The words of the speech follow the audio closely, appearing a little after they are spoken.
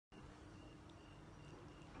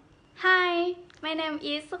my name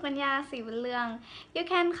is Sukanya S. You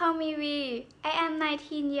can call me V. I am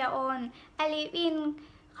 19 years old. I live in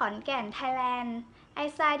Khon Kaen, Thailand. I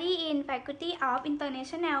study in Faculty of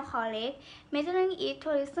International College, majoring in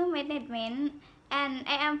Tourism Management, and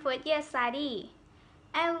I am first year study.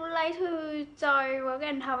 I would like to join work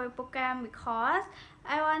and travel program because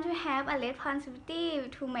I want to have a responsibility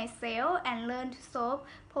to myself and learn to solve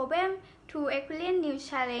problems to experience new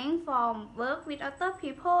challenge from work with other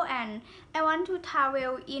people, and I want to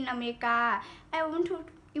travel in America. I want to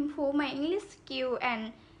improve my English skill,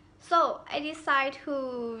 and so I decided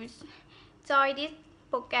to join this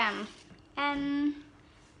program. And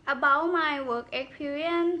about my work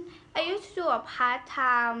experience, I used to do a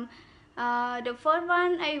part-time. The first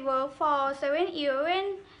one I work for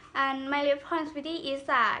 7-Eleven, and my responsibility is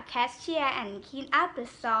a cashier and clean up the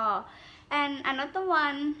store. And another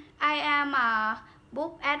one, I am a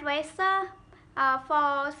book advisor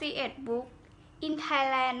for CS book in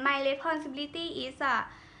Thailand. My responsibility is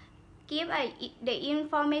give the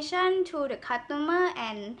information to the customer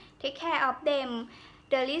and take care of them.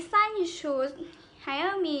 The reason you should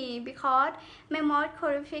hire me because my most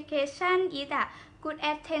qualification is good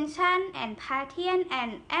attention and patient,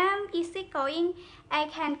 and I am easygoing. I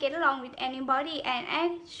can get along with anybody, and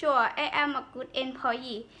I'm sure I am a good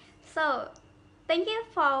employee. So, thank you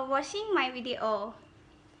for watching my video.